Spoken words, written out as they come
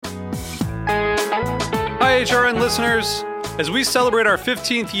HRN listeners. As we celebrate our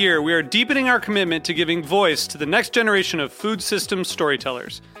 15th year, we are deepening our commitment to giving voice to the next generation of food systems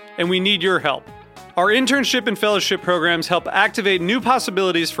storytellers, and we need your help. Our internship and fellowship programs help activate new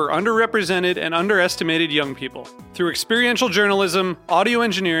possibilities for underrepresented and underestimated young people through experiential journalism, audio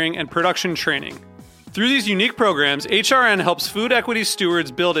engineering, and production training. Through these unique programs, HRN helps food equity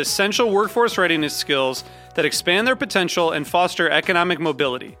stewards build essential workforce readiness skills that expand their potential and foster economic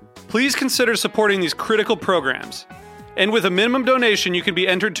mobility. Please consider supporting these critical programs. And with a minimum donation, you can be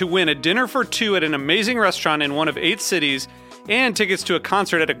entered to win a dinner for two at an amazing restaurant in one of 8 cities and tickets to a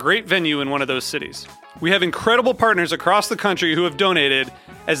concert at a great venue in one of those cities. We have incredible partners across the country who have donated,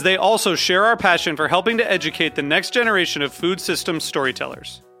 as they also share our passion for helping to educate the next generation of food systems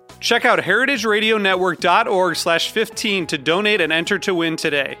storytellers. Check out heritageradionetwork.org/15 to donate and enter to win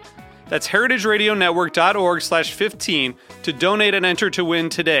today. That's heritageradionetwork.org/15 to donate and enter to win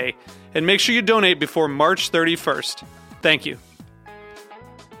today. And make sure you donate before March 31st. Thank you.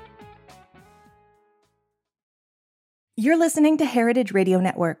 You're listening to Heritage Radio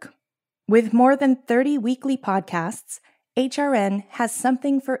Network. With more than 30 weekly podcasts, HRN has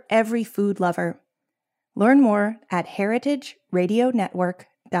something for every food lover. Learn more at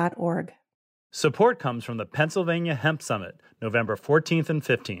heritageradionetwork.org. Support comes from the Pennsylvania Hemp Summit, November 14th and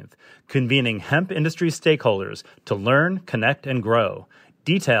 15th, convening hemp industry stakeholders to learn, connect, and grow.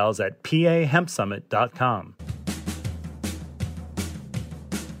 Details at pahempsummit.com.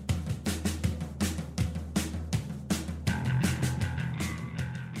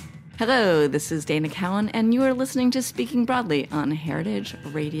 Hello, this is Dana Cowan, and you are listening to Speaking Broadly on Heritage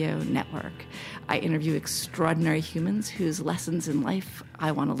Radio Network. I interview extraordinary humans whose lessons in life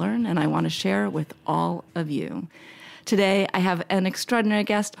I want to learn and I want to share with all of you. Today, I have an extraordinary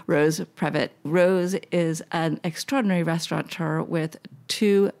guest, Rose Previte. Rose is an extraordinary restaurateur with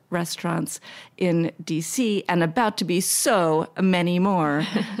 2 restaurants in D.C. and about to be so many more.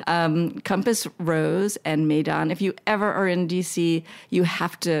 Compass Rose and Maidon. If you ever are in D.C., you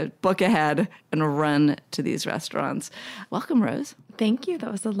have to book ahead and run to these restaurants. Welcome, Rose. Thank you.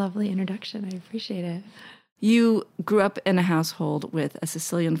 That was a lovely introduction. I appreciate it. You grew up in a household with a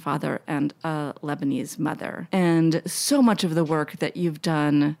Sicilian father and a Lebanese mother. And so much of the work that you've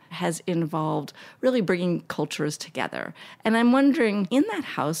done has involved really bringing cultures together. And I'm wondering, in that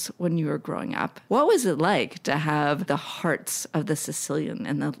house when you were growing up, what was it like to have the hearts of the Sicilian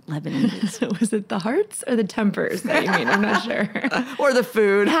and the Lebanese? Was it the hearts or the tempers that you mean? I'm not sure. Or the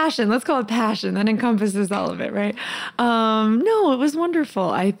food. Passion. Let's call it passion. That encompasses all of it, right? No, it was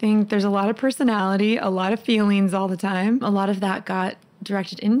wonderful. I think there's a lot of personality, a lot of feelings all the time. A lot of that got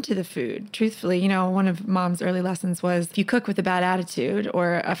directed into the food. Truthfully, you know, one of Mom's early lessons was if you cook with a bad attitude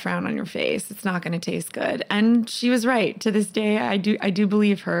or a frown on your face, it's not going to taste good. And she was right. To this day, I do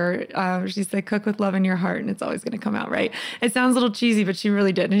believe her. She said, cook with love in your heart and it's always going to come out right. It sounds a little cheesy, but she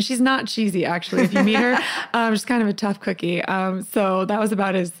really did. And she's not cheesy, actually. If you meet her, she's kind of a tough cookie. So that was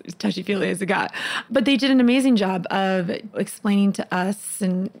about as touchy-feely as it got. But they did an amazing job of explaining to us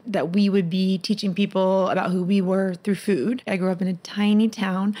and that we would be teaching people about who we were through food. I grew up in a tiny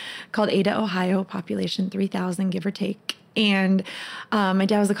town called Ada, Ohio, population 3,000, give or take. And my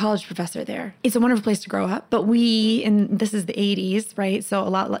dad was a college professor there. It's a wonderful place to grow up. But and this is the 80s, right?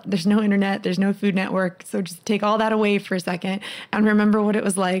 So there's no internet, there's no Food Network. So just take all that away for a second and remember what it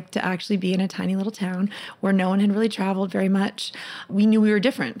was like to actually be in a tiny little town where no one had really traveled very much. We knew we were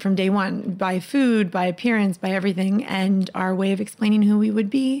different from day one by food, by appearance, by everything. And our way of explaining who we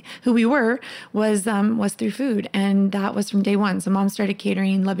were, was through food. And that was from day one. So Mom started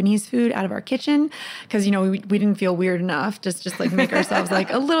catering Lebanese food out of our kitchen because, you know, we didn't feel weird enough. Just like make ourselves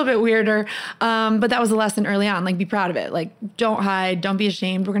like a little bit weirder. But that was a lesson early on, like be proud of it. Like don't hide, don't be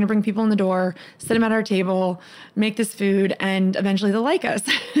ashamed. We're going to bring people in the door, sit them at our table, make this food, and eventually they'll like us.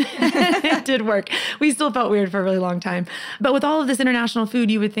 It did work. We still felt weird for a really long time. But with all of this international food,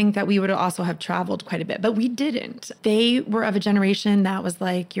 you would think that we would also have traveled quite a bit, but we didn't. They were of a generation that was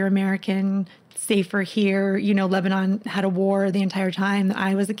like, you're American, safer here. You know, Lebanon had a war the entire time that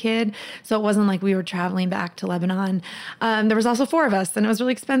I was a kid. So it wasn't like we were traveling back to Lebanon. There was also 4 of us and it was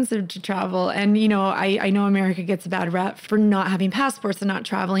really expensive to travel. And, you know, I know America gets a bad rep for not having passports and not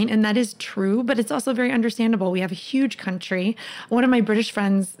traveling. And that is true, but it's also very understandable. We have a huge country. One of my British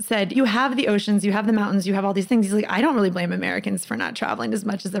friends said, you have the oceans, you have the mountains, you have all these things. He's like, I don't really blame Americans for not traveling as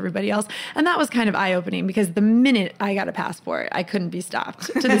much as everybody else. And that was kind of eye-opening because the minute I got a passport, I couldn't be stopped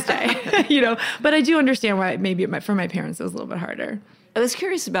to this day, you know. But I do understand why maybe for my parents it was a little bit harder. I was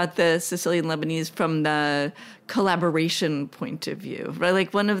curious about the Sicilian Lebanese from the collaboration point of view, right?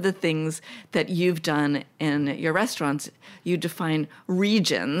 Like one of the things that you've done in your restaurants, you define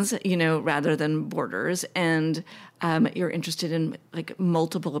regions, rather than borders, and you're interested in like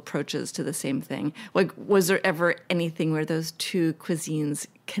multiple approaches to the same thing. Like, was there ever anything where those two cuisines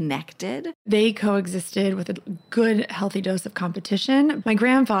connected? They coexisted with a good, healthy dose of competition. My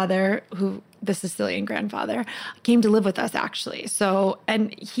grandfather, the Sicilian grandfather, came to live with us actually.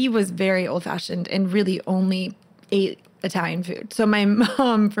 And he was very old-fashioned and really only ate Italian food. So my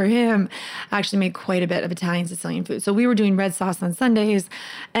mom, for him, actually made quite a bit of Italian Sicilian food. So we were doing red sauce on Sundays.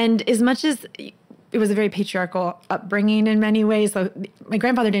 And as much as it was a very patriarchal upbringing in many ways. So my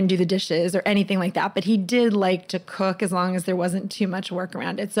grandfather didn't do the dishes or anything like that, but he did like to cook as long as there wasn't too much work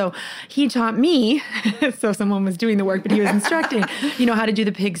around it. So he taught me, so someone was doing the work, but he was instructing, how to do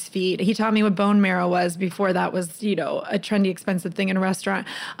the pig's feet. He taught me what bone marrow was before that was, a trendy, expensive thing in a restaurant.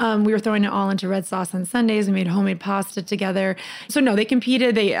 We were throwing it all into red sauce on Sundays. We made homemade pasta together. So no, they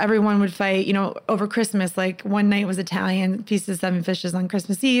competed. Everyone would fight, over Christmas. Like one night was Italian, Feast of Seven Fishes on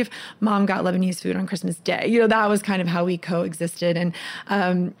Christmas Eve. Mom got Lebanese food on Christmas Day. That was kind of how we coexisted.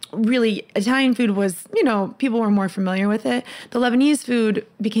 And really, Italian food was, people were more familiar with it. The Lebanese food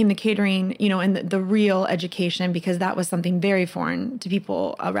became the catering, and the real education, because that was something very foreign to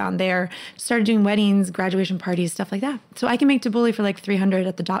people around there. Started doing weddings, graduation parties, stuff like that. So I can make tabbouleh for like 300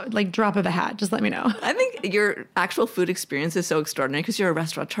 at the drop of a hat. Just let me know. I think your actual food experience is so extraordinary because you're a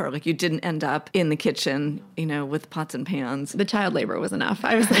restaurateur. Like you didn't end up in the kitchen, with pots and pans. The child labor was enough.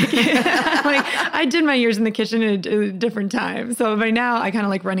 I was like, I did my years in the kitchen at a different time. So by now I kind of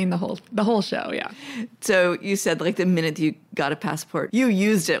like running the whole show. Yeah. So you said like the minute you got a passport, you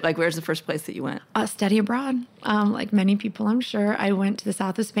used it. Like where's the first place that you went? Study abroad. Like many people, I'm sure, I went to the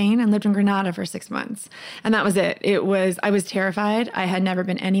south of Spain and lived in Granada for 6 months. And that was it. I was terrified. I had never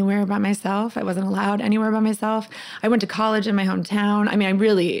been anywhere by myself. I wasn't allowed anywhere by myself. I went to college in my hometown. I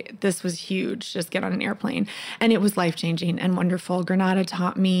mean, this was huge, just get on an airplane. And it was life-changing and wonderful. Granada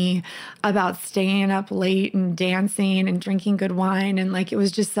taught me about staying up late and dancing and drinking good wine. And like, it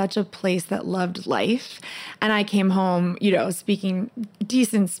was just such a place that loved life. And I came home, speaking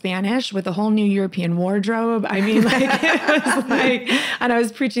decent Spanish with a whole new European wardrobe. I mean, like, it was like, and I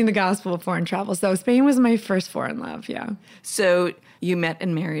was preaching the gospel of foreign travel. So Spain was my first foreign love. Yeah. So you met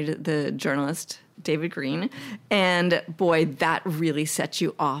and married the journalist, David Green. And boy, that really set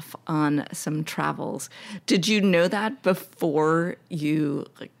you off on some travels. Did you know that before you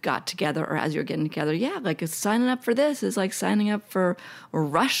got together or as you were getting together? Yeah, like signing up for this is like signing up for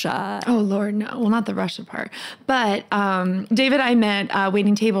Russia. Oh, Lord, no. Well, not the Russia part. But David, I met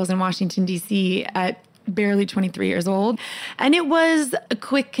waiting tables in Washington, D.C. at barely 23 years old. And it was a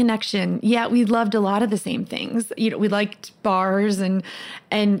quick connection. Yeah, we loved a lot of the same things. We liked bars and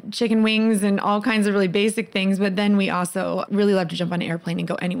chicken wings and all kinds of really basic things. But then we also really loved to jump on an airplane and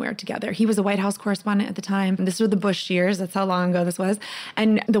go anywhere together. He was a White House correspondent at the time. This were the Bush years. That's how long ago this was.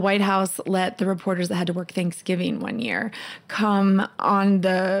 And the White House let the reporters that had to work Thanksgiving one year come on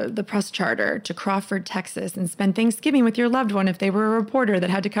the press charter to Crawford, Texas, and spend Thanksgiving with your loved one if they were a reporter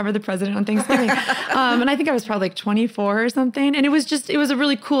that had to cover the president on Thanksgiving. And I think I was probably like 24 or something. And it was a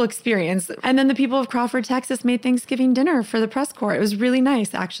really cool experience. And then the people of Crawford, Texas made Thanksgiving dinner for the press corps. It was really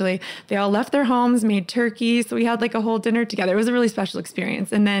nice, actually. They all left their homes, made turkey. So we had like a whole dinner together. It was a really special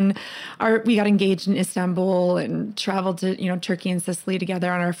experience. And then we got engaged in Istanbul and traveled to, Turkey and Sicily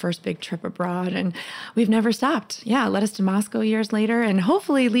together on our first big trip abroad. And we've never stopped. Yeah, it led us to Moscow years later and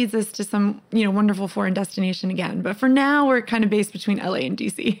hopefully leads us to some, wonderful foreign destination again. But for now, we're kind of based between LA and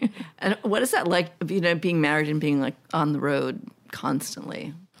DC. And what is that like, being married and being like on the road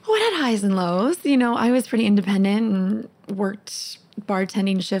constantly? Oh, it had highs and lows. I was pretty independent and worked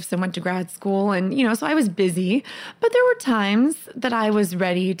bartending shifts and went to grad school. And, so I was busy. But there were times that I was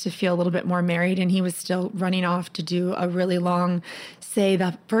ready to feel a little bit more married. And he was still running off to do a really long, say,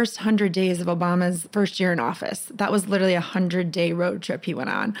 the first 100 days of Obama's first year in office. That was literally a 100-day road trip he went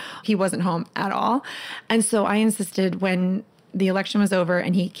on. He wasn't home at all. And so I insisted when the election was over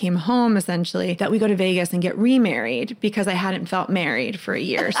and he came home, essentially, that we go to Vegas and get remarried because I hadn't felt married for a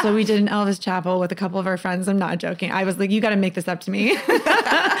year. So we did an Elvis chapel with a couple of our friends. I'm not joking. I was like, you got to make this up to me.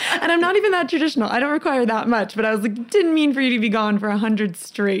 And I'm not even that traditional. I don't require that much. But I was like, didn't mean for you to be gone for 100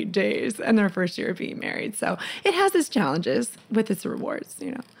 straight days and their first year of being married. So it has its challenges with its rewards,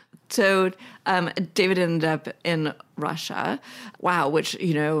 So David ended up in Russia. Wow, which,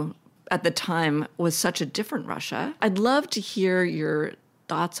 at the time was such a different Russia. I'd love to hear your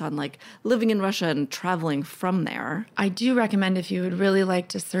thoughts on like living in Russia and traveling from there. I do recommend, if you would really like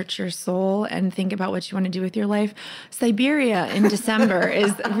to search your soul and think about what you want to do with your life, Siberia in December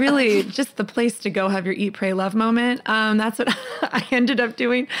is really just the place to go have your eat, pray, love moment. That's what I ended up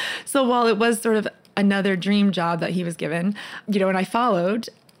doing. So while it was sort of another dream job that he was given, and I followed,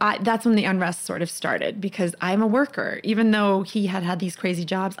 that's when the unrest sort of started, because I'm a worker. Even though he had these crazy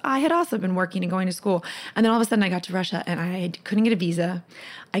jobs, I had also been working and going to school. And then all of a sudden I got to Russia and I couldn't get a visa.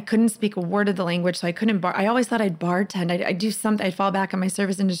 I couldn't speak a word of the language, so I couldn't I always thought I'd bartend. I'd do something. I'd fall back on my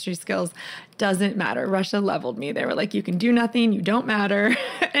service industry skills. Doesn't matter. Russia leveled me. They were like, you can do nothing. You don't matter.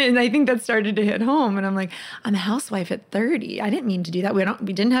 And I think that started to hit home. And I'm like, I'm a housewife at 30. I didn't mean to do that.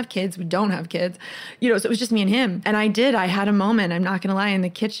 We didn't have kids. We don't have kids. So it was just me and him. And I had a moment, I'm not going to lie, in the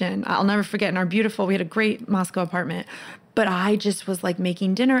kitchen. I'll never forget. We had a great Moscow apartment. But I just was like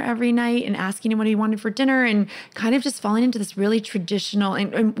making dinner every night and asking him what he wanted for dinner, and kind of just falling into this really traditional,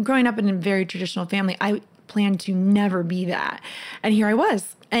 and growing up in a very traditional family, I planned to never be that. And here I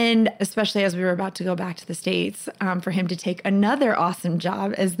was. And especially as we were about to go back to the States, for him to take another awesome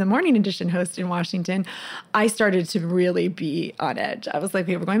job as the Morning Edition host in Washington, I started to really be on edge. I was like,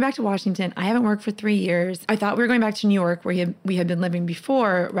 okay, we're going back to Washington. I haven't worked for 3 years. I thought we were going back to New York, where we had been living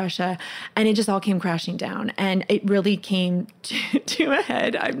before Russia, and it just all came crashing down. And it really came to a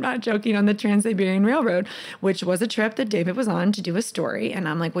head, I'm not joking, on the Trans-Siberian Railroad, which was a trip that David was on to do a story. And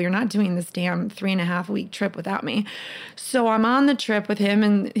I'm like, well, you're not doing this damn 3.5-week trip without me. So I'm on the trip with him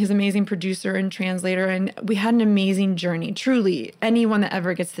and his amazing producer and translator, and we had an amazing journey. Truly, anyone that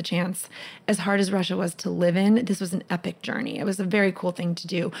ever gets the chance, as hard as Russia was to live in, this was an epic journey. It was a very cool thing to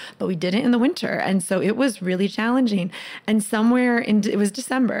do, but we did it in the winter, and so it was really challenging. And it was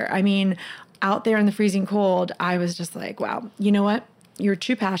December. I mean, out there in the freezing cold, I was just like, wow, you know what? Your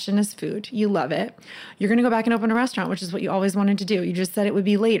true passion is food. You love it. You're going to go back and open a restaurant, which is what you always wanted to do. You just said it would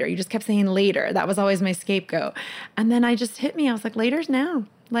be later. You just kept saying later. That was always my scapegoat. And then I just hit me. I was like, later's now.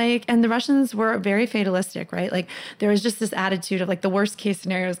 And the Russians were very fatalistic, right? Like, there was just this attitude of like the worst case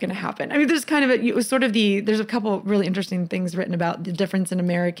scenario is going to happen. I mean, there's kind of there's a couple really interesting things written about the difference in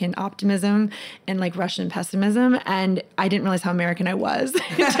American optimism and like Russian pessimism. And I didn't realize how American I was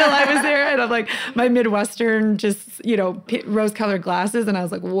until I was there. And I'm like, my Midwestern, just, rose-colored glasses. And I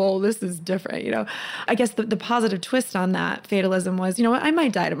was like, whoa, this is different, I guess the positive twist on that fatalism was, you know what, I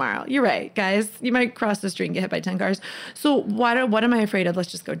might die tomorrow. You're right, guys. You might cross the street and get hit by 10 cars. So what am I afraid of? Let's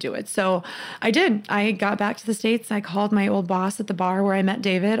just go do it. So I did. I got back to the States. I called my old boss at the bar where I met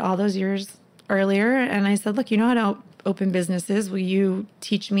David all those years earlier. And I said, look, you know how to open businesses. Will you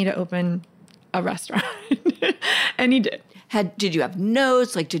teach me to open a restaurant? And he did. Did you have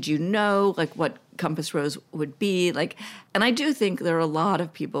notes? Like, did you know like what Compass Rose would be like? And I do think there are a lot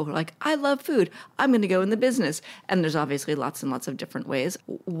of people who are like, I love food. I'm going to go in the business. And there's obviously lots and lots of different ways.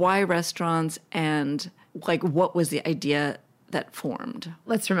 Why restaurants, and like, what was the idea that formed?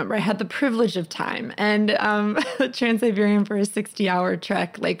 Let's remember, I had the privilege of time, and the Trans-Siberian for a 60-hour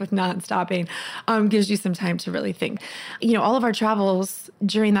trek, like with not stopping, gives you some time to really think. All of our travels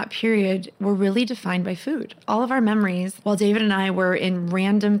during that period were really defined by food. All of our memories, while David and I were in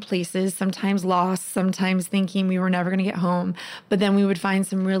random places, sometimes lost, sometimes thinking we were never going to get home, but then we would find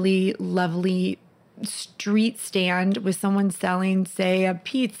some really lovely street stand with someone selling, say, a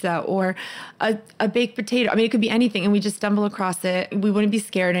pizza or a baked potato. I mean, it could be anything. And we just stumble across it. We wouldn't be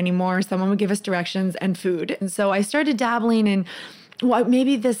scared anymore. Someone would give us directions and food. And so I started dabbling in, well,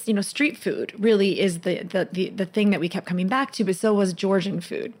 maybe this, street food really is the thing that we kept coming back to, but so was Georgian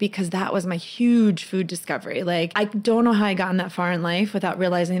food, because that was my huge food discovery. Like, I don't know how I gotten that far in life without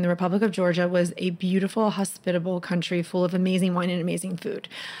realizing the Republic of Georgia was a beautiful, hospitable country full of amazing wine and amazing food.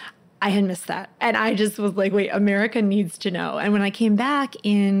 I had missed that. And I just was like, wait, America needs to know. And when I came back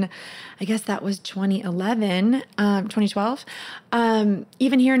in, I guess that was 2012,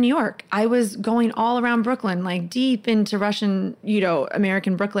 even here in New York, I was going all around Brooklyn, like deep into Russian,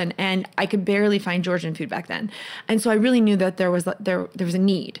 American Brooklyn, and I could barely find Georgian food back then. And so I really knew that there was a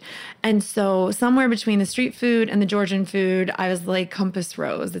need. And so somewhere between the street food and the Georgian food, I was like, Compass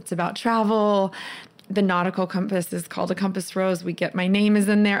Rose. It's about travel. The nautical compass is called a compass rose. My name is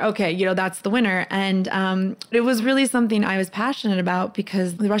in there. Okay, that's the winner. And it was really something I was passionate about,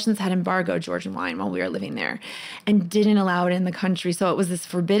 because the Russians had embargoed Georgian wine while we were living there and didn't allow it in the country. So it was this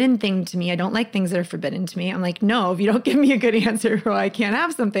forbidden thing to me. I don't like things that are forbidden to me. I'm like, no, if you don't give me a good answer, or I can't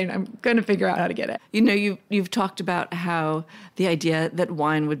have something, I'm going to figure out how to get it. You've talked about how the idea that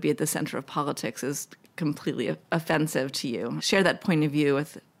wine would be at the center of politics is completely offensive to you. Share that point of view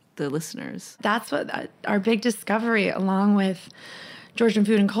with the listeners. That's what our big discovery, along with Georgian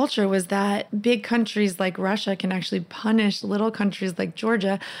food and culture was that big countries like Russia can actually punish little countries like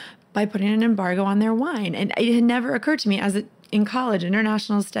Georgia by putting an embargo on their wine. And it had never occurred to me in college,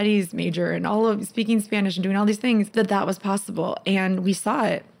 international studies major, and all of speaking Spanish and doing all these things, that was possible. And we saw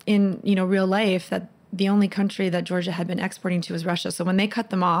it in, real life, that the only country that Georgia had been exporting to was Russia. So when they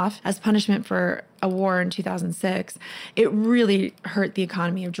cut them off as punishment for a war in 2006, it really hurt the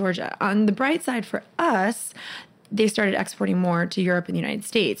economy of Georgia. On the bright side for us, they started exporting more to Europe and the United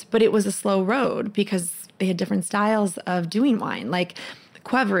States, but it was a slow road because they had different styles of doing wine, like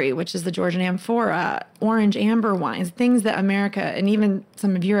Qvevri, which is the Georgian amphora, orange amber wines, things that America and even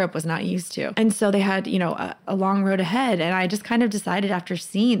some of Europe was not used to. And so they had, a long road ahead. And I just kind of decided after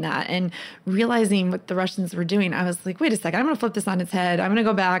seeing that and realizing what the Russians were doing, I was like, wait a second, I'm going to flip this on its head. I'm going to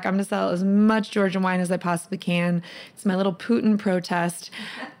go back. I'm going to sell as much Georgian wine as I possibly can. It's my little Putin protest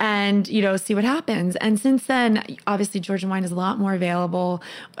and, see what happens. And since then, obviously, Georgian wine is a lot more available.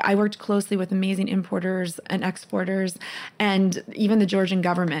 I worked closely with amazing importers and exporters, and even the Georgian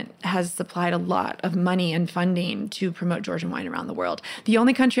government has supplied a lot of money and funding to promote Georgian wine around the world. The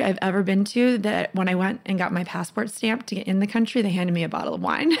only country I've ever been to that when I went and got my passport stamped to get in the country, they handed me a bottle of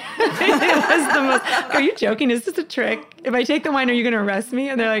wine. It was the most, are you joking? Is this a trick? If I take the wine, are you going to arrest me?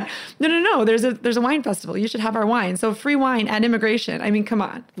 And they're like, no, there's a wine festival. You should have our wine. So free wine at immigration. I mean, come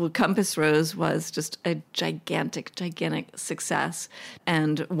on. Well, Compass Rose was just a gigantic success.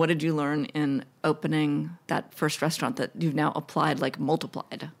 And what did you learn in opening that first restaurant that you've now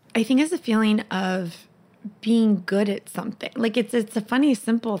multiplied? I think it's a feeling of being good at something. Like it's a funny,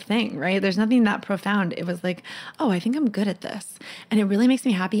 simple thing, right? There's nothing that profound. It was like, oh, I think I'm good at this. And it really makes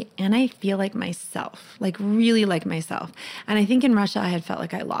me happy. And I feel like myself, like really like myself. And I think in Russia, I had felt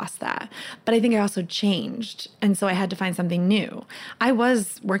like I lost that. But I think I also changed. And so I had to find something new. I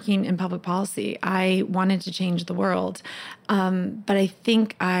was working in public policy. I wanted to change the world. But I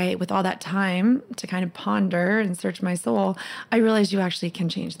think with all that time to kind of ponder and search my soul, I realized you actually can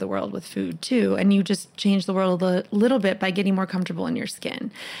change the world with food too. And you just change the world a little bit by getting more comfortable in your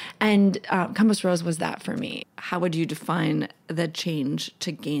skin. And Compass Rose was that for me. How would you define the change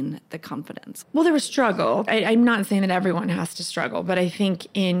to gain the confidence? Well, there was struggle. I'm not saying that everyone has to struggle, but I think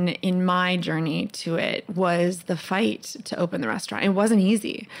in my journey to it was the fight to open the restaurant. It wasn't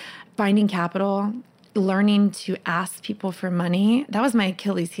easy. Finding capital, learning to ask people for money, that was my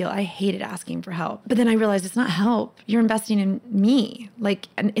Achilles heel. I hated asking for help. But then I realized it's not help. You're investing in me.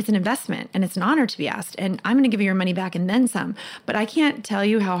 And it's an investment and it's an honor to be asked. And I'm going to give you your money back and then some. But I can't tell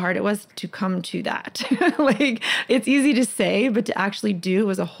you how hard it was to come to that. It's easy to say, but to actually do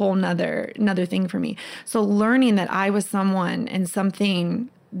was a whole nother thing for me. So learning that I was someone and something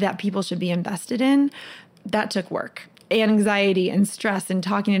that people should be invested in, that took work. Anxiety and stress and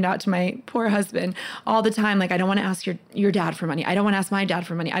talking it out to my poor husband all the time. I don't want to ask your dad for money. I don't want to ask my dad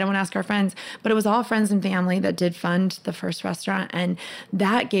for money. I don't want to ask our friends. But it was all friends and family that did fund the first restaurant. And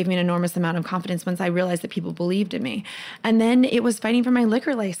that gave me an enormous amount of confidence once I realized that people believed in me. And then it was fighting for my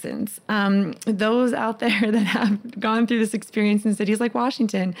liquor license. Those out there that have gone through this experience in cities like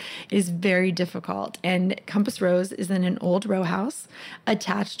Washington is very difficult. And Compass Rose is in an old row house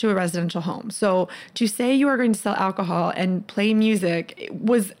attached to a residential home. So to say you are going to sell alcohol and play music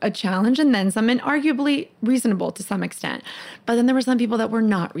was a challenge and then some, and arguably reasonable to some extent. But then there were some people that were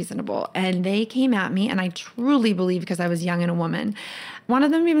not reasonable and they came at me, and I truly believe because I was young and a woman. One of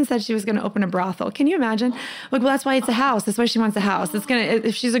them even said she was going to open a brothel. Can you imagine? Well, that's why it's a house. That's why she wants a house.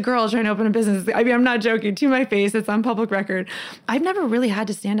 If she's a girl trying to open a business, I mean, I'm not joking. To my face, it's on public record. I've never really had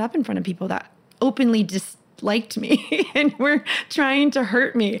to stand up in front of people that openly disliked me and were trying to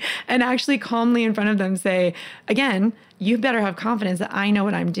hurt me, and actually calmly in front of them say, again, you better have confidence that I know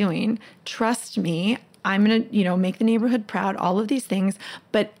what I'm doing. Trust me. I'm going to, make the neighborhood proud, all of these things.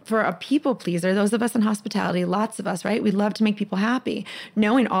 But for a people pleaser, those of us in hospitality, lots of us, right? We love to make people happy.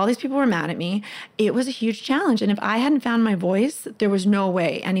 Knowing all these people were mad at me, it was a huge challenge. And if I hadn't found my voice, there was no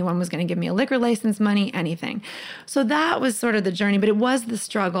way anyone was going to give me a liquor license, money, anything. So that was sort of the journey. But it was the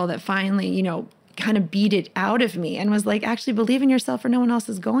struggle that finally, kind of beat it out of me and was like, actually believe in yourself or no one else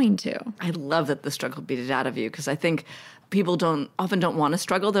is going to. I love that the struggle beat it out of you, because I think people often don't want to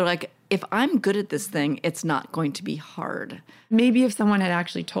struggle. They're like, if I'm good at this thing, it's not going to be hard. Maybe if someone had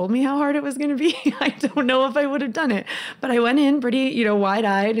actually told me how hard it was going to be, I don't know if I would have done it. But I went in pretty,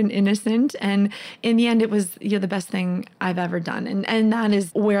 wide-eyed and innocent. And in the end, it was, the best thing I've ever done. And that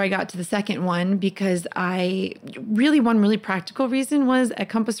is where I got to the second one, because one really practical reason was at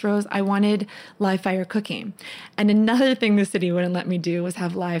Compass Rose, I wanted live fire cooking. And another thing the city wouldn't let me do was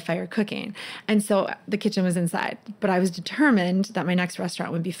have live fire cooking. And so the kitchen was inside, but I was determined that my next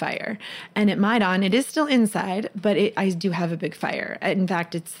restaurant would be fire. And at Maidon, it is still inside, but I do have a big fire. In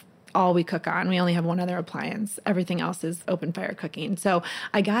fact, it's all we cook on. We only have one other appliance. Everything else is open fire cooking. So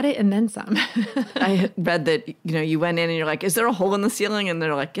I got it and then some. I read that, you went in and you're like, is there a hole in the ceiling? And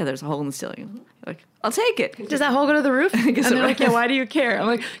they're like, yeah, there's a hole in the ceiling. You're like, I'll take it. Does that hole go to the roof? And they're like, yeah, why do you care? I'm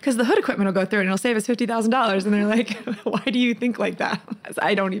like, because the hood equipment will go through and it'll save us $50,000. And they're like, why do you think like that?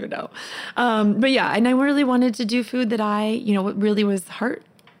 I don't even know. But yeah, and I really wanted to do food that what really was heart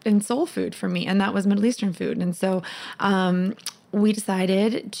and soul food for me. And that was Middle Eastern food. And so, we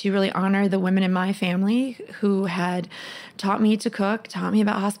decided to really honor the women in my family who had taught me to cook, taught me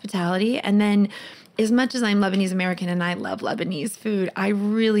about hospitality. And then as much as I'm Lebanese American and I love Lebanese food, I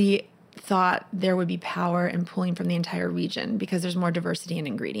really thought there would be power in pulling from the entire region because there's more diversity in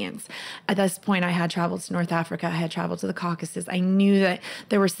ingredients. At this point, I had traveled to North Africa. I had traveled to the Caucasus. I knew that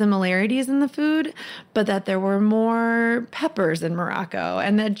there were similarities in the food, but that there were more peppers in Morocco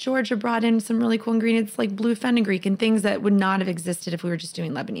and that Georgia brought in some really cool ingredients like blue fenugreek and things that would not have existed if we were just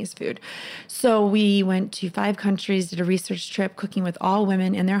doing Lebanese food. So we went to 5 countries, did a research trip, cooking with all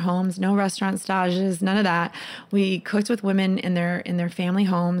women in their homes, no restaurant stages, none of that. We cooked with women in their family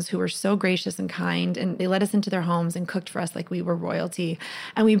homes who were so gracious and kind, and they let us into their homes and cooked for us like we were royalty.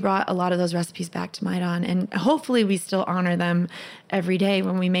 And we brought a lot of those recipes back to Maidon, and hopefully we still honor them every day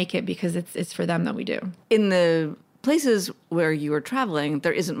when we make it because it's for them that we do. In the places where you were traveling,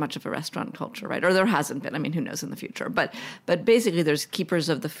 there isn't much of a restaurant culture, right? Or there hasn't been. I mean, who knows in the future? But basically, there's keepers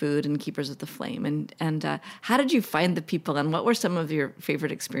of the food and keepers of the flame. And how did you find the people? And what were some of your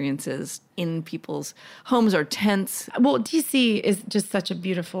favorite experiences in people's homes or tents? Well, DC is just such a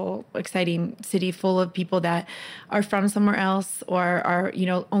beautiful, exciting city full of people that are from somewhere else or are,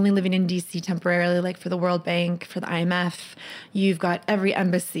 only living in DC temporarily, like for the World Bank, for the IMF. You've got every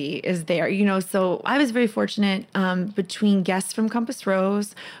embassy is there, So I was very fortunate between guests from Compass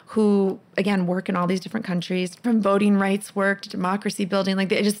Rose who, again, work in all these different countries, from voting rights work to democracy building. Like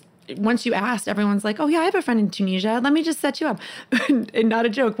they just, once you asked, everyone's like, oh yeah, I have a friend in Tunisia. Let me just set you up. And not a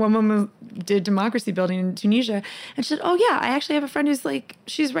joke. One woman did democracy building in Tunisia. And she said, oh yeah, I actually have a friend who's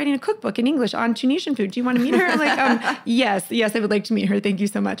she's writing a cookbook in English on Tunisian food. Do you want to meet her? I'm like, yes, I would like to meet her. Thank you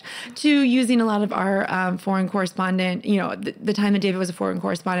so much. To using a lot of our foreign correspondent, the time that David was a foreign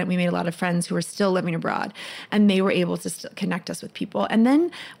correspondent, we made a lot of friends who were still living abroad and they were able to still connect us with people. And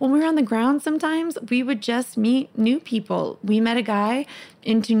then when we were on the ground, sometimes we would just meet new people. We met a guy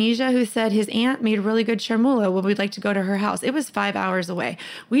in Tunisia who said his aunt made really good chermoula. Well, we'd like to go to her house. It was 5 hours away.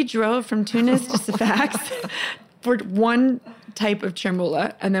 We drove from Tunis to Sfax for one type of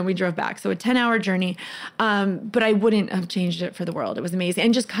chermoula, and then we drove back. So a 10-hour journey, but I wouldn't have changed it for the world. It was amazing.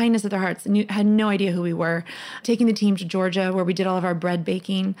 And just kindness of their hearts. Had no idea who we were. Taking the team to Georgia, where we did all of our bread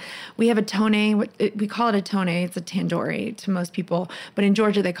baking. We have a tone. We call it a tone. It's a tandoori to most people, but in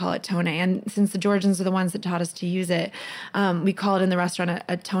Georgia, they call it tone. And since the Georgians are the ones that taught us to use it, we call it in the restaurant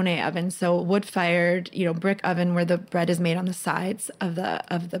a tone oven. So wood-fired, brick oven where the bread is made on the sides of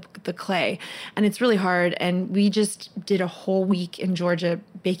the clay. And it's really hard. And we just did a whole week in Georgia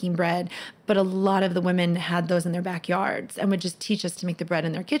baking bread, but a lot of the women had those in their backyards and would just teach us to make the bread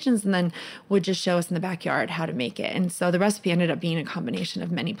in their kitchens and then would just show us in the backyard how to make it. And so the recipe ended up being a combination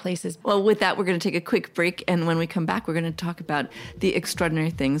of many places. Well, with that, we're going to take a quick break. And when we come back, we're going to talk about the extraordinary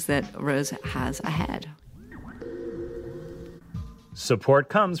things that Rose has ahead. Support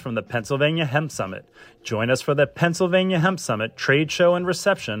comes from the Pennsylvania Hemp Summit. Join us for the Pennsylvania Hemp Summit trade show and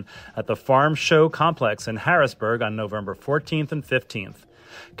reception at the Farm Show Complex in Harrisburg on November 14th and 15th.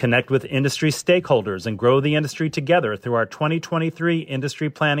 Connect with industry stakeholders and grow the industry together through our 2023 industry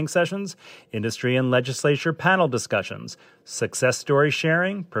planning sessions, industry and legislature panel discussions, success story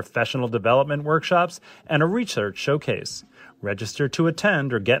sharing, professional development workshops, and a research showcase. Register to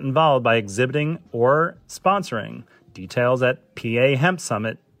attend or get involved by exhibiting or sponsoring. Details at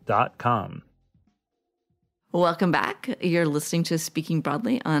pahempsummit.com. Welcome back. You're listening to Speaking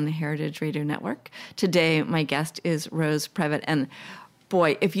Broadly on Heritage Radio Network. Today, my guest is Rose Previte. And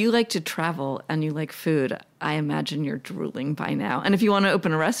boy, if you like to travel and you like food, I imagine you're drooling by now. And if you want to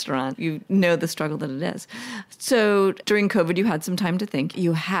open a restaurant, you know the struggle that it is. So during COVID, you had some time to think.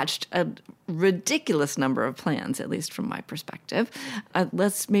 You hatched a ridiculous number of plans, at least from my perspective.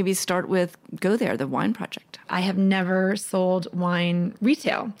 Let's maybe start with Go There, the wine project. I have never sold wine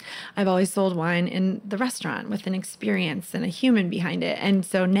retail. I've always sold wine in the restaurant with an experience and a human behind it. And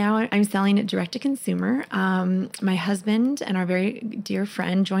so now I'm selling it direct to consumer. My husband and our very dear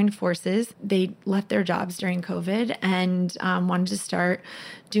friend joined forces. They left their jobs during COVID and wanted to start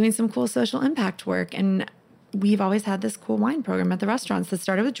doing some cool social impact work. And we've always had this cool wine program at the restaurants that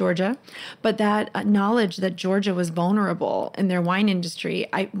started with Georgia, but that knowledge that Georgia was vulnerable in their wine industry,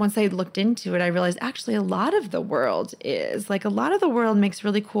 once I looked into it, I realized actually a lot of the world is. Like, a lot of the world makes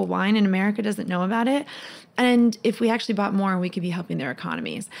really cool wine and America doesn't know about it. And if we actually bought more, we could be helping their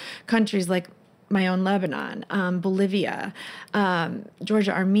economies. Countries like my own Lebanon, Bolivia,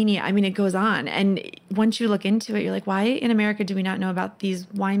 Georgia, Armenia. I mean, it goes on. And once you look into it, you're like, why in America do we not know about these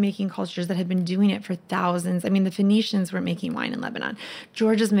winemaking cultures that have been doing it for thousands? I mean, the Phoenicians were making wine in Lebanon.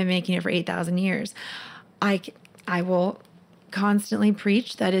 Georgia's been making it for 8,000 years. I will constantly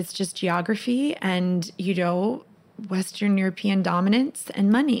preach that it's just geography and, Western European dominance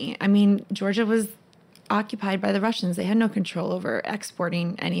and money. I mean, Georgia was occupied by the Russians. They had no control over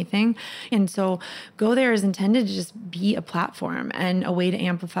exporting anything. And so Go There is intended to just be a platform and a way to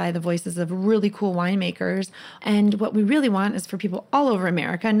amplify the voices of really cool winemakers. And what we really want is for people all over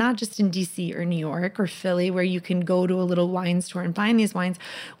America, not just in DC or New York or Philly, where you can go to a little wine store and find these wines.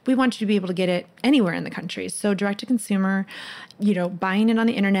 We want you to be able to get it anywhere in the country. So direct to consumer, buying it on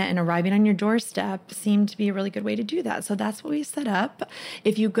the internet and arriving on your doorstep seemed to be a really good way to do that. So that's what we set up.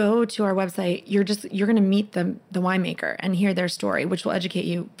 If you go to our website, you're going to meet the winemaker and hear their story, which will educate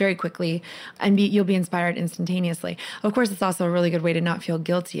you very quickly, and you'll be inspired instantaneously. Of course, it's also a really good way to not feel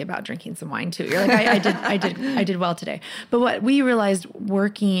guilty about drinking some wine too. You're like, I did well today. But what we realized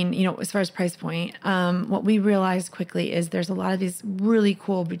working, as far as price point, what we realized quickly is there's a lot of these really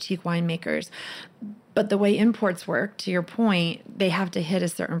cool boutique winemakers. But the way imports work, to your point, they have to hit a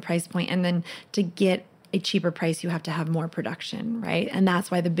certain price point, and then to get a cheaper price, you have to have more production, right? And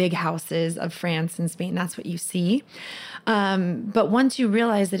that's why the big houses of France and Spain, that's what you see. But once you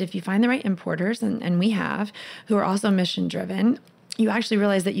realize that if you find the right importers, and we have, who are also mission driven, you actually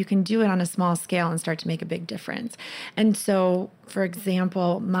realize that you can do it on a small scale and start to make a big difference. And so, for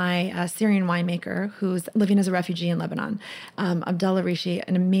example, my Syrian winemaker who's living as a refugee in Lebanon, Abdullah Rishi,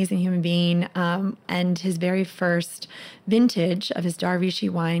 an amazing human being, and his very first vintage of his Dar Rishi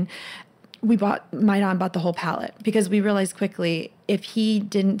wine, Maidan bought the whole pallet because we realized quickly if he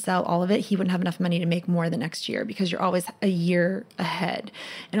didn't sell all of it, he wouldn't have enough money to make more the next year because you're always a year ahead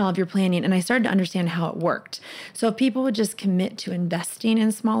in all of your planning. And I started to understand how it worked. So if people would just commit to investing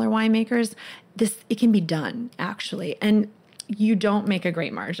in smaller winemakers, it can be done actually. And you don't make a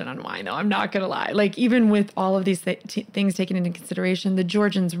great margin on wine, though. I'm not going to lie. Like, even with all of these things taken into consideration, the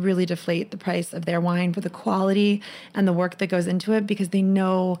Georgians really deflate the price of their wine for the quality and the work that goes into it because they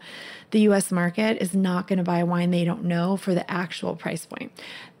know the U.S. market is not going to buy a wine they don't know for the actual price point.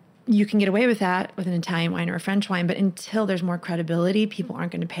 You can get away with that with an Italian wine or a French wine, but until there's more credibility, people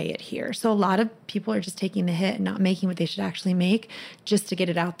aren't going to pay it here. So a lot of people are just taking the hit and not making what they should actually make just to get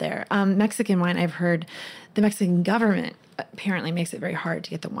it out there. Mexican wine, I've heard the Mexican government apparently makes it very hard to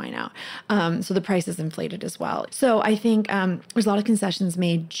get the wine out. So the price is inflated as well. So I think there's a lot of concessions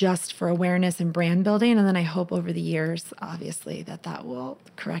made just for awareness and brand building. And then I hope over the years, obviously, that will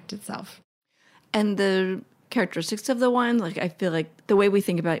correct itself. And the characteristics of the wine, like I feel like the way we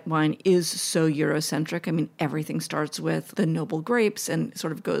think about wine is so Eurocentric. I mean, everything starts with the noble grapes and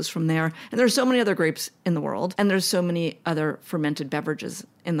sort of goes from there. And there's so many other grapes in the world, and there's so many other fermented beverages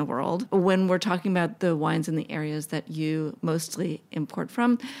in the world. When we're talking about the wines in the areas that you mostly import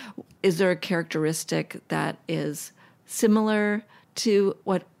from, is there a characteristic that is similar to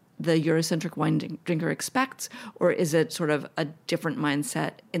what the Eurocentric wine drinker expects, or is it sort of a different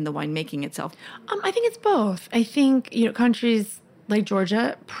mindset in the winemaking itself? I think it's both. I think, countries like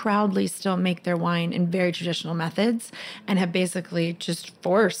Georgia proudly still make their wine in very traditional methods and have basically just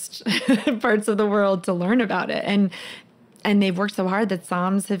forced parts of the world to learn about it. And they've worked so hard that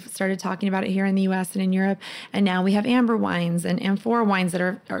Soms have started talking about it here in the U.S. and in Europe. And now we have amber wines and amphora wines that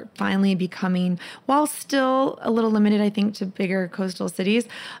are finally becoming, while still a little limited, I think, to bigger coastal cities,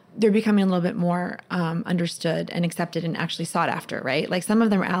 they're becoming a little bit more understood and accepted and actually sought after, right? Like some of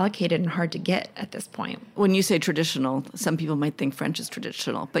them are allocated and hard to get at this point. When you say traditional, some people might think French is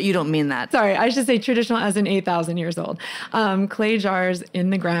traditional, but you don't mean that. Sorry, I should say traditional as in 8,000 years old. Clay jars in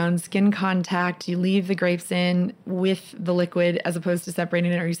the ground, skin contact, you leave the grapes in with the liquid as opposed to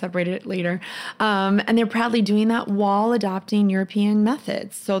separating it, or you separate it later. And they're proudly doing that while adopting European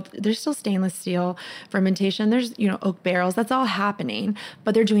methods. So there's still stainless steel fermentation. There's, oak barrels. That's all happening,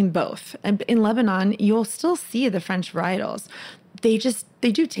 but they're doing both. And in Lebanon, you'll still see the French varietals. They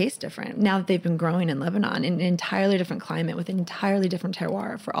do taste different now that they've been growing in Lebanon in an entirely different climate with an entirely different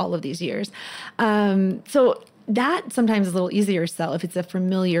terroir for all of these years. So that sometimes is a little easier to sell if it's a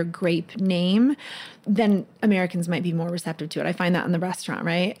familiar grape name. then Americans might be more receptive to it. I find that in the restaurant,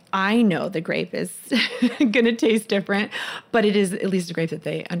 right? I know the grape is going to taste different, but it is at least a grape that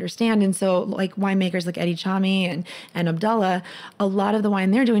they understand. And so like winemakers like Eddie Chami and Abdullah, a lot of the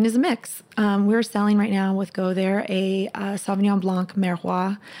wine they're doing is a mix. We're selling right now with Go There a Sauvignon Blanc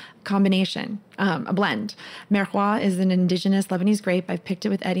Merrois combination, a blend. Merrois is an indigenous Lebanese grape. I've picked it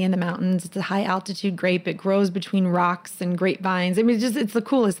with Eddie in the mountains. It's a high altitude grape. It grows between rocks and grapevines. I mean, it's the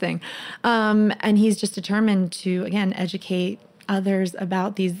coolest thing. And he's just determined to, again, educate others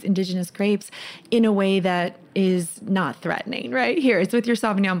about these indigenous grapes in a way that is not threatening, right? Here, it's with your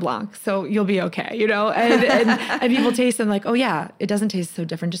Sauvignon Blanc, so you'll be okay, you know? And people taste and like, oh yeah, it doesn't taste so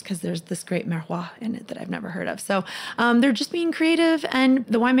different just because there's this great Merrois in it that I've never heard of. So they're just being creative, and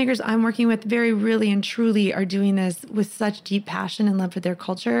the winemakers I'm working with really and truly are doing this with such deep passion and love for their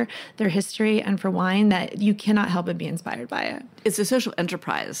culture, their history, and for wine that you cannot help but be inspired by it. It's a social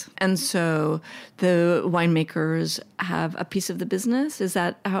enterprise. And so the winemakers have a piece of the business. Is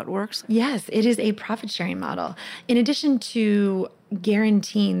that how it works? Yes, it is a profit sharing model. In addition to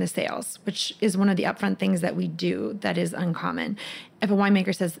guaranteeing the sales, which is one of the upfront things that we do that is uncommon. If a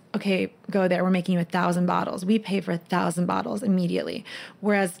winemaker says, okay, Go There, we're making you 1,000 bottles, we pay for 1,000 bottles immediately.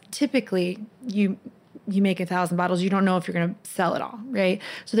 Whereas typically you make 1,000 bottles, you don't know if you're going to sell it all, right?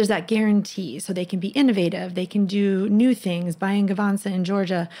 So there's that guarantee. So they can be innovative. They can do new things. Bayan Gavansa in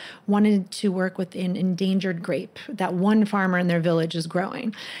Georgia wanted to work with an endangered grape that one farmer in their village is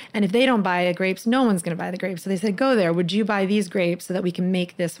growing. And if they don't buy the grapes, no one's going to buy the grapes. So they said, Go There, would you buy these grapes so that we can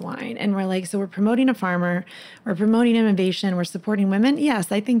make this wine? And we're like, so we're promoting a farmer, we're promoting innovation, we're supporting women?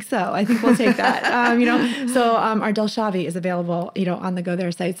 Yes, I think so. I think we'll take that. So our Del Shavi is available, on the Go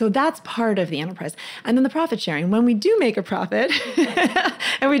There site. So that's part of the enterprise. And then the profit sharing. When we do make a profit,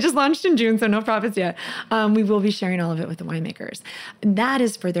 and we just launched in June, so no profits yet, we will be sharing all of it with the winemakers. And that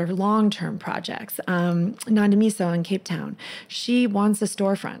is for their long-term projects. Nanda Miso in Cape Town, she wants a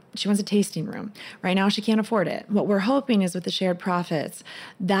storefront. She wants a tasting room. Right now, she can't afford it. What we're hoping is with the shared profits,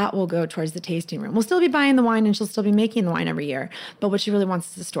 that will go towards the tasting room. We'll still be buying the wine, and she'll still be making the wine every year. But what she really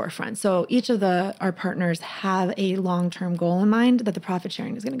wants is a storefront. So each of our partners have a long-term goal in mind that the profit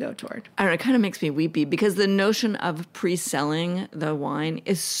sharing is going to go toward. I don't know, it kind of makes me weepy because the notion of pre-selling the wine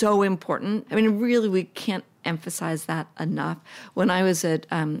is so important. I mean, really, we can't emphasize that enough. When I was at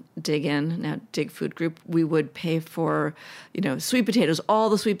Dig In, now Dig Food Group, we would pay for, sweet potatoes,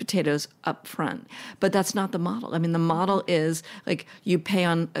 all the sweet potatoes up front. But that's not the model. I mean, the model is like you pay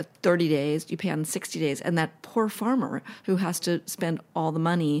on 30 days, you pay on 60 days, and that poor farmer who has to spend all the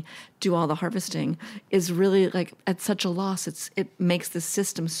money, do all the harvesting, is really like at such a loss. It makes the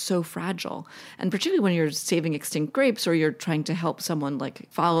system so fragile. And particularly when you're saving extinct grapes or you're trying to help someone like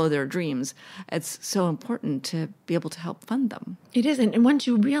follow their dreams, it's so important to be able to help fund them. It isn't. And once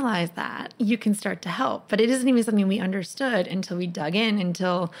you realize that, you can start to help. But it isn't even something we understood until we dug in,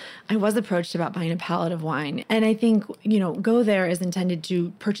 until I was approached about buying a pallet of wine. And I think, Go There is intended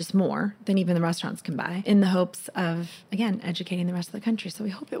to purchase more than even the restaurants can buy in the hopes of, again, educating the rest of the country. So we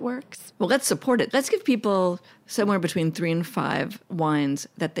hope it works. Well, let's support it. Let's give people somewhere between 3 and 5 wines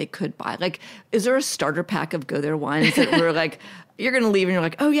that they could buy. Like, is there a starter pack of Go There wines that we're like, you're going to leave and you're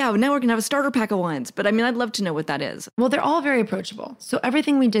like, oh yeah, now we're going to have a starter pack of wines. But I mean, I'd love to know what that is. Well, they're all very approachable. So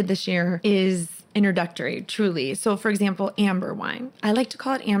everything we did this year is introductory, truly. So for example, amber wine. I like to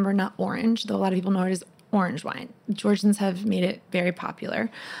call it amber, not orange, though a lot of people know it as orange wine. Georgians have made it very popular.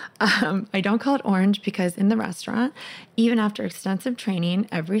 I don't call it orange because in the restaurant, even after extensive training,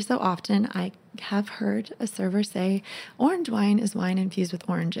 every so often I have heard a server say, orange wine is wine infused with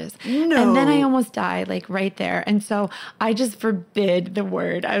oranges. No. And then I almost died, like right there. And so I just forbid the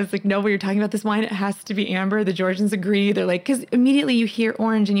word. I was like, no, when you're talking about this wine, it has to be amber. The Georgians agree. They're like, because immediately you hear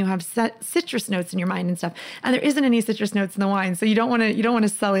orange and you have citrus notes in your mind and stuff. And there isn't any citrus notes in the wine. So you don't want to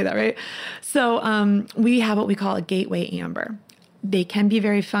sully that, right? So we have what we call a gateway amber. They can be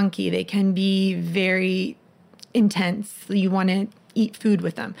very funky. They can be very intense. You want to eat food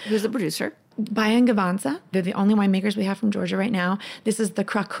with them. Who's the producer? Bayan Gavansa. They're the only winemakers we have from Georgia right now. This is the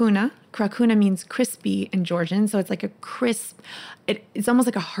Krakuna. Krakuna means crispy in Georgian, so it's like a crisp, it's almost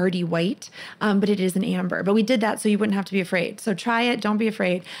like a hearty white, but it is an amber. But we did that so you wouldn't have to be afraid. So try it, don't be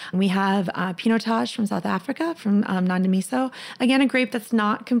afraid. We have Pinotage from South Africa, from Nanda Miso. Again, a grape that's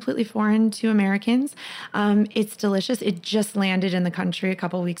not completely foreign to Americans. It's delicious. It just landed in the country a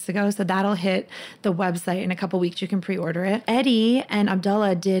couple weeks ago, so that'll hit the website in a couple weeks. You can pre-order it. Eddie and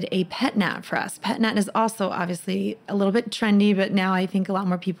Abdullah did a pet nat for us. Pet nat is also obviously a little bit trendy, but now I think a lot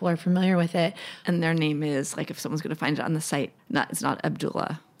more people are familiar with it. And their name is, like, if someone's going to find it on the site, it's not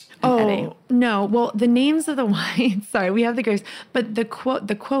Abdullah. and Eddie. No. Well, the names of the wines, sorry, we have the grapes, but the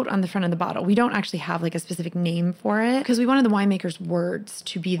quote on the front of the bottle, we don't actually have like a specific name for it because we wanted the winemaker's words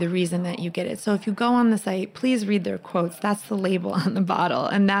to be the reason that you get it. So if you go on the site, please read their quotes. That's the label on the bottle.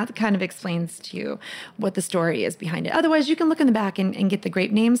 And that kind of explains to you what the story is behind it. Otherwise, you can look in the back and get the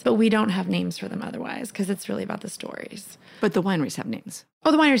grape names, but we don't have names for them otherwise because it's really about the stories. But the wineries have names.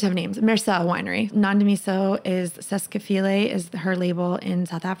 Oh, the wineries have names. Mercel Winery. Nondimiso is Sescafile is her label in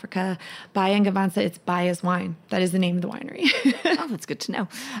South Africa. Baia and Gavansa, it's Baia's wine. That is the name of the winery. Oh, that's good to know.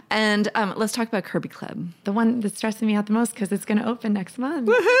 And let's talk about Kirby Club. The one that's stressing me out the most because it's going to open next month.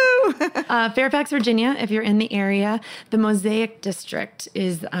 Woohoo! Fairfax, Virginia, if you're in the area. The Mosaic District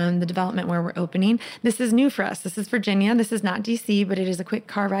is the development where we're opening. This is new for us. This is Virginia. This is not D.C., but it is a quick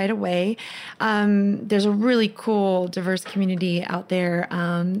car ride away. There's a really cool, diverse community out there.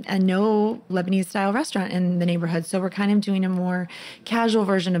 And no Lebanese-style restaurant in the neighborhood. So we're kind of doing a more casual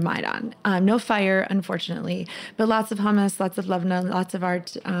version of Maidan. No fire, unfortunately, but lots of hummus, lots of lavna, lots of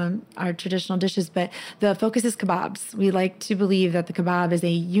our traditional dishes. But the focus is kebabs. We like to believe that the kebab is a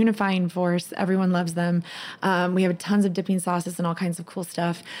unifying force. Everyone loves them. We have tons of dipping sauces and all kinds of cool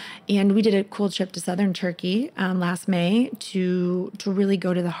stuff. And we did a cool trip to southern Turkey last May to really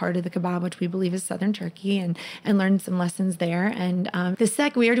go to the heart of the kebab, which we believe is southern Turkey, and learn some lessons there. And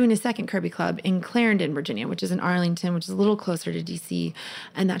we are doing a second Kirby Club in Clarendon, Virginia, which is in Arlington, which is a little closer to DC,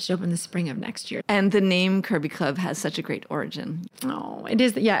 and that should open the spring of next year. And the name Kirby Club has such a great origin. Oh, it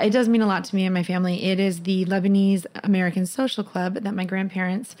is. Yeah, it does mean a lot to me and my family. It is the Lebanese American Social Club that my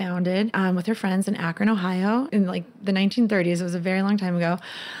grandparents founded with their friends in Akron, Ohio, in like the 1930s. It was a very long time ago.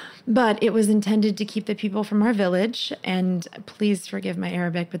 But it was intended to keep the people from our village, and please forgive my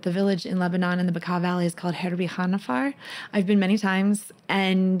Arabic, but the village in Lebanon in the Bekaa Valley is called Herbi Hanafar. I've been many times,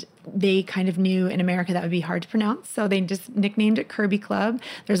 and they kind of knew in America that would be hard to pronounce, so they just nicknamed it Kirby Club.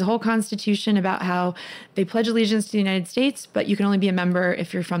 There's a whole constitution about how they pledge allegiance to the United States, but you can only be a member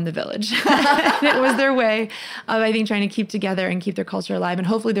if you're from the village. It was their way of, I think, trying to keep together and keep their culture alive, and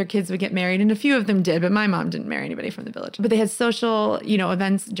hopefully their kids would get married, and a few of them did, but my mom didn't marry anybody from the village. But they had social,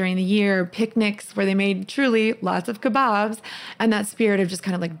 events during the year, picnics where they made truly lots of kebabs, and that spirit of just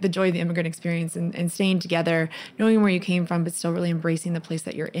kind of like the joy of the immigrant experience and staying together, knowing where you came from, but still really embracing the place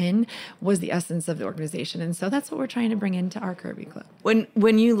that you're in was the essence of the organization. And so that's what we're trying to bring into our Kirby Club.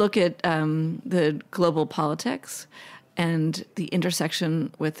 When you look at the global politics and the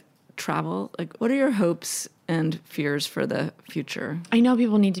intersection with travel, like what are your hopes and fears for the future? I know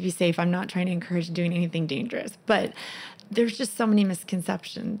people need to be safe. I'm not trying to encourage doing anything dangerous, but there's just so many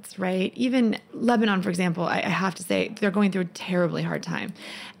misconceptions, right? Even Lebanon, for example, I have to say, they're going through a terribly hard time.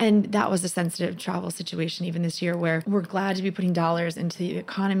 And that was a sensitive travel situation even this year where we're glad to be putting dollars into the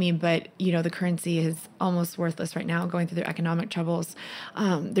economy, but, the currency is almost worthless right now, going through their economic troubles.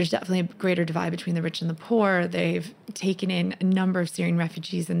 There's definitely a greater divide between the rich and the poor. They've taken in a number of Syrian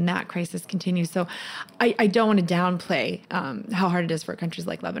refugees, and that crisis continues. So I don't want to downplay how hard it is for countries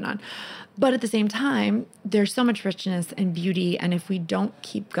like Lebanon. But at the same time, there's so much richness and beauty, and if we don't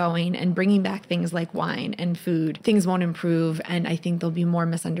keep going and bringing back things like wine and food, things won't improve, and I think there'll be more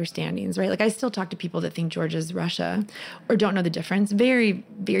misunderstandings, right? Like I still talk to people that think Georgia's Russia or don't know the difference. Very,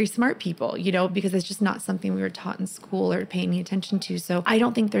 very smart people, because it's just not something we were taught in school or paying attention to. So I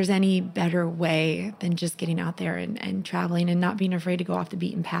don't think there's any better way than just getting out there and traveling and not being afraid to go off the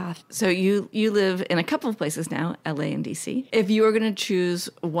beaten path. So you live in a couple of places now, LA and DC. If you were going to choose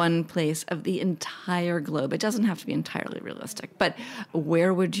one place of the entire globe, it doesn't have to be entirely realistic, but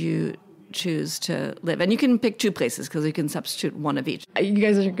where would you choose to live? And you can pick two places because you can substitute one of each. You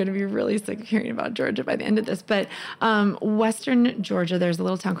guys are going to be really sick of hearing about Georgia by the end of this, but Western Georgia, there's a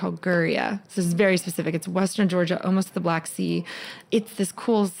little town called Guria. This is very specific. It's Western Georgia, almost the Black Sea. It's this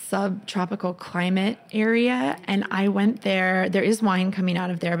cool subtropical climate area, and I went there. There is wine coming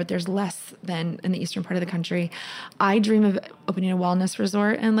out of there, but there's less than in the eastern part of the country. I dream of opening a wellness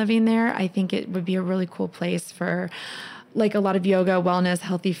resort and living there. I think it would be a really cool place for like a lot of yoga, wellness,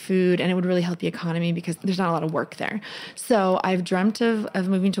 healthy food, and it would really help the economy because there's not a lot of work there. So I've dreamt of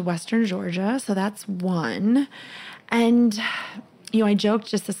moving to Western Georgia. So that's one. And I joked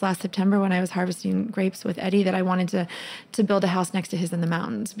just this last September when I was harvesting grapes with Eddie that I wanted to build a house next to his in the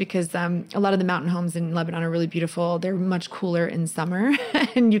mountains because a lot of the mountain homes in Lebanon are really beautiful. They're much cooler in summer,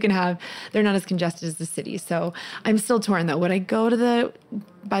 and they're not as congested as the city. So I'm still torn though. Would I go to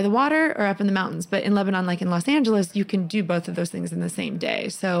by the water or up in the mountains? But in Lebanon, like in Los Angeles, you can do both of those things in the same day.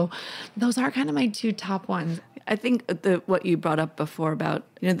 So those are kind of my two top ones. I think what you brought up before about,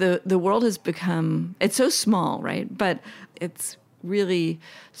 the world has become, it's so small, right? But it's really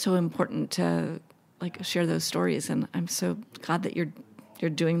so important to share those stories. And I'm so glad that you're you're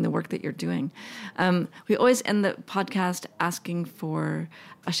doing the work that you're doing. We always end the podcast asking for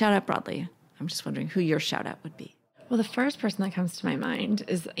a shout out broadly. I'm just wondering who your shout out would be. Well, the first person that comes to my mind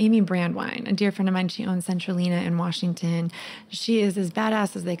is Amy Brandwine, a dear friend of mine. She owns Centralina in Washington. She is as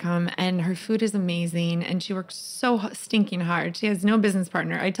badass as they come, and her food is amazing, and she works so stinking hard. She has no business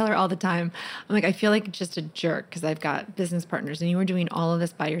partner. I tell her all the time, I'm like, I feel like just a jerk because I've got business partners, and you were doing all of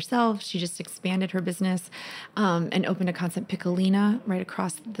this by yourself. She just expanded her business and opened a concept Piccolina right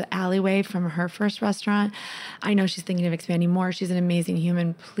across the alleyway from her first restaurant. I know she's thinking of expanding more. She's an amazing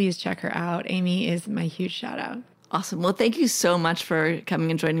human. Please check her out. Amy is my huge shout out. Awesome. Well, thank you so much for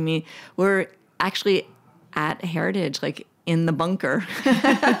coming and joining me. We're actually at Heritage, like in the bunker,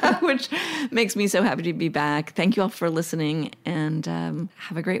 which makes me so happy to be back. Thank you all for listening, and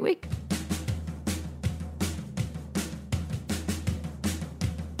have a great week.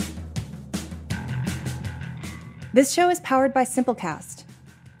 This show is powered by Simplecast.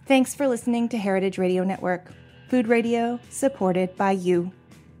 Thanks for listening to Heritage Radio Network, food radio supported by you.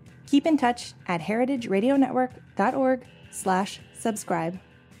 Keep in touch at heritageradionetwork.org/subscribe.